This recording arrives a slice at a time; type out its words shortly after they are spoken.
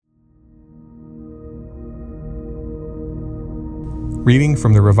Reading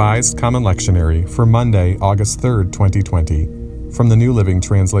from the Revised Common Lectionary for Monday, August 3rd, 2020, from the New Living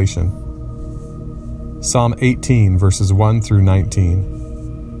Translation. Psalm 18, verses 1 through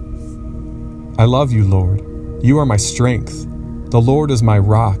 19. I love you, Lord. You are my strength. The Lord is my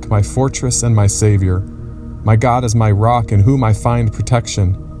rock, my fortress, and my Savior. My God is my rock in whom I find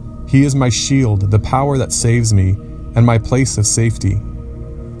protection. He is my shield, the power that saves me, and my place of safety.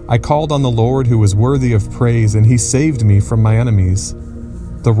 I called on the Lord who is worthy of praise, and he saved me from my enemies.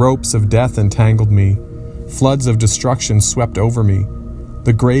 The ropes of death entangled me. Floods of destruction swept over me.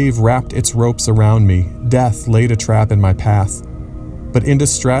 The grave wrapped its ropes around me. Death laid a trap in my path. But in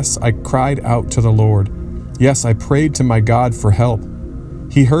distress I cried out to the Lord. Yes, I prayed to my God for help.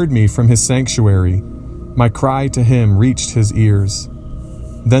 He heard me from his sanctuary. My cry to him reached his ears.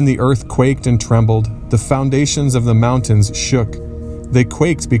 Then the earth quaked and trembled. The foundations of the mountains shook. They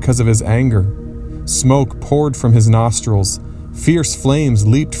quaked because of his anger. Smoke poured from his nostrils. Fierce flames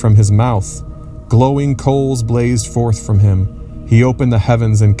leaped from his mouth. Glowing coals blazed forth from him. He opened the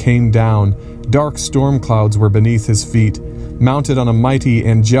heavens and came down. Dark storm clouds were beneath his feet. Mounted on a mighty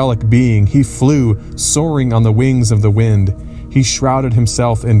angelic being, he flew, soaring on the wings of the wind. He shrouded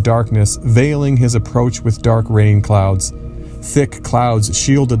himself in darkness, veiling his approach with dark rain clouds. Thick clouds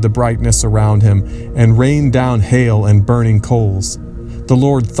shielded the brightness around him and rained down hail and burning coals. The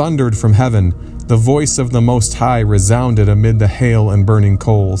Lord thundered from heaven. The voice of the Most High resounded amid the hail and burning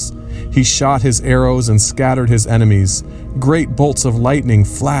coals. He shot his arrows and scattered his enemies. Great bolts of lightning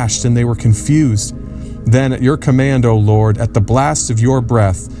flashed and they were confused. Then at your command, O Lord, at the blast of your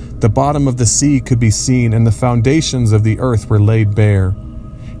breath, the bottom of the sea could be seen and the foundations of the earth were laid bare.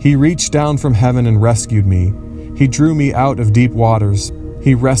 He reached down from heaven and rescued me. He drew me out of deep waters.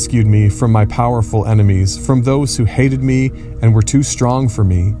 He rescued me from my powerful enemies, from those who hated me and were too strong for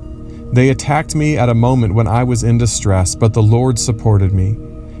me. They attacked me at a moment when I was in distress, but the Lord supported me.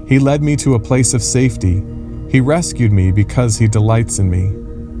 He led me to a place of safety. He rescued me because he delights in me.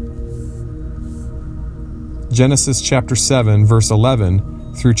 Genesis chapter 7, verse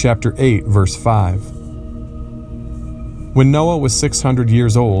 11 through chapter 8, verse 5. When Noah was 600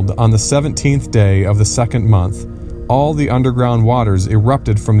 years old, on the 17th day of the second month, all the underground waters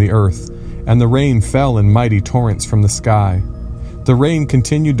erupted from the earth, and the rain fell in mighty torrents from the sky. The rain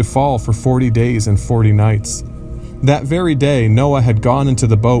continued to fall for 40 days and 40 nights. That very day Noah had gone into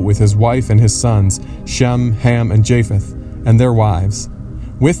the boat with his wife and his sons, Shem, Ham, and Japheth, and their wives.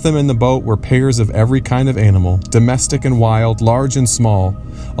 With them in the boat were pairs of every kind of animal, domestic and wild, large and small,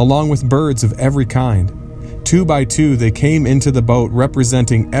 along with birds of every kind. 2 by 2 they came into the boat,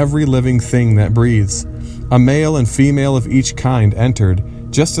 representing every living thing that breathes. A male and female of each kind entered,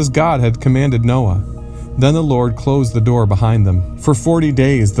 just as God had commanded Noah. Then the Lord closed the door behind them. For 40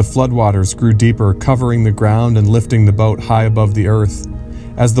 days the floodwaters grew deeper, covering the ground and lifting the boat high above the earth.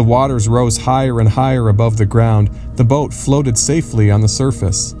 As the waters rose higher and higher above the ground, the boat floated safely on the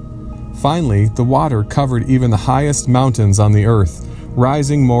surface. Finally, the water covered even the highest mountains on the earth,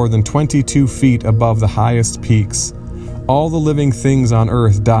 rising more than 22 feet above the highest peaks. All the living things on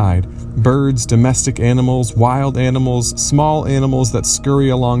earth died: birds, domestic animals, wild animals, small animals that scurry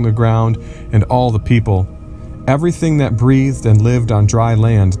along the ground, and all the people. Everything that breathed and lived on dry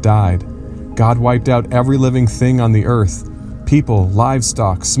land died. God wiped out every living thing on the earth: people,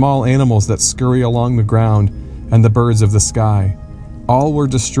 livestock, small animals that scurry along the ground, and the birds of the sky. All were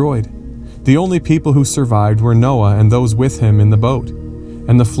destroyed. The only people who survived were Noah and those with him in the boat.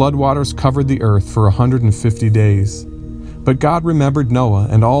 And the floodwaters covered the earth for 150 days. But God remembered Noah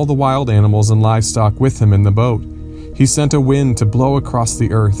and all the wild animals and livestock with him in the boat. He sent a wind to blow across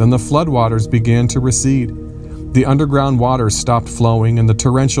the earth, and the floodwaters began to recede. The underground waters stopped flowing, and the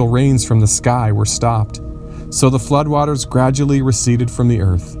torrential rains from the sky were stopped. So the floodwaters gradually receded from the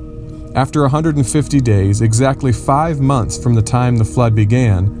earth. After 150 days, exactly 5 months from the time the flood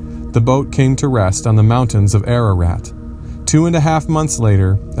began, the boat came to rest on the mountains of Ararat. 2.5 months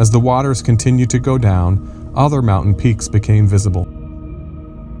later, as the waters continued to go down, other mountain peaks became visible.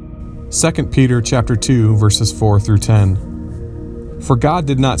 2 Peter chapter 2, verses 4 through 10. For God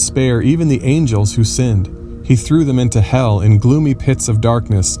did not spare even the angels who sinned. He threw them into hell in gloomy pits of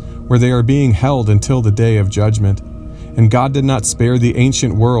darkness, where they are being held until the day of judgment. And God did not spare the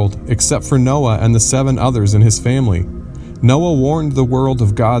ancient world, except for Noah and the 7 others in his family. Noah warned the world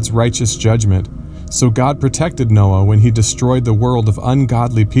of God's righteous judgment, so God protected Noah when he destroyed the world of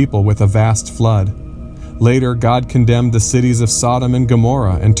ungodly people with a vast flood. Later, God condemned the cities of Sodom and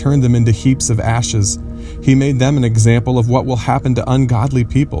Gomorrah and turned them into heaps of ashes. He made them an example of what will happen to ungodly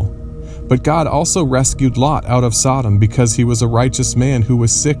people. But God also rescued Lot out of Sodom because he was a righteous man who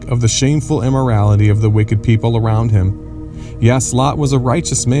was sick of the shameful immorality of the wicked people around him. Yes, Lot was a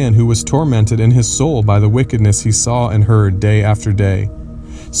righteous man who was tormented in his soul by the wickedness he saw and heard day after day.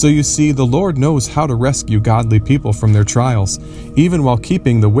 So you see, the Lord knows how to rescue godly people from their trials, even while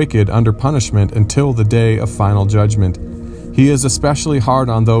keeping the wicked under punishment until the day of final judgment. He is especially hard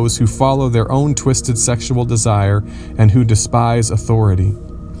on those who follow their own twisted sexual desire and who despise authority.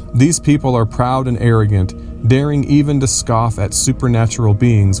 These people are proud and arrogant, daring even to scoff at supernatural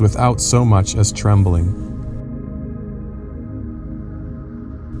beings without so much as trembling.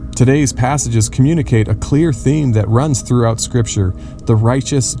 Today's passages communicate a clear theme that runs throughout Scripture: the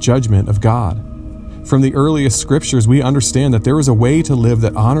righteous judgment of God. From the earliest Scriptures, we understand that there is a way to live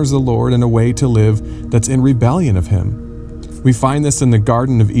that honors the Lord and a way to live that's in rebellion of Him. We find this in the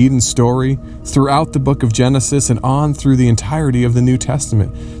Garden of Eden story, throughout the book of Genesis, and on through the entirety of the New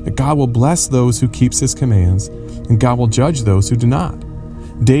Testament, that God will bless those who keeps His commands, and God will judge those who do not.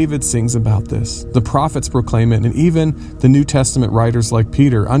 David sings about this, the prophets proclaim it, and even the New Testament writers like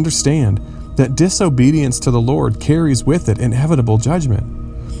Peter understand that disobedience to the Lord carries with it inevitable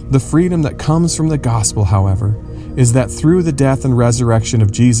judgment. The freedom that comes from the gospel, however, is that through the death and resurrection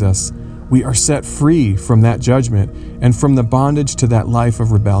of Jesus, we are set free from that judgment and from the bondage to that life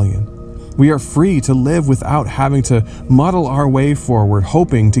of rebellion. We are free to live without having to muddle our way forward,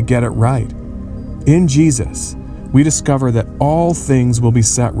 hoping to get it right. In Jesus, we discover that all things will be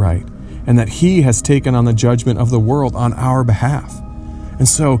set right and that He has taken on the judgment of the world on our behalf. And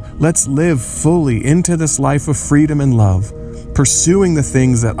so let's live fully into this life of freedom and love, pursuing the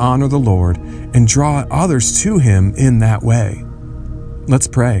things that honor the Lord and draw others to Him in that way. Let's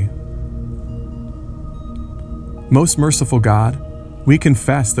pray. Most merciful God, we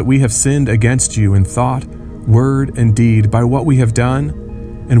confess that we have sinned against You in thought, word, and deed by what we have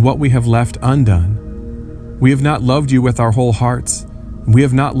done and what we have left undone. We have not loved You with our whole hearts. We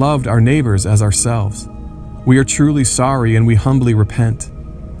have not loved our neighbors as ourselves. We are truly sorry and we humbly repent.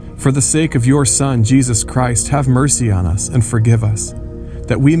 For the sake of Your Son, Jesus Christ, have mercy on us and forgive us,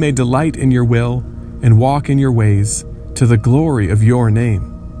 that we may delight in Your will and walk in Your ways to the glory of Your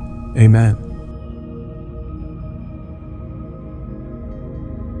name. Amen.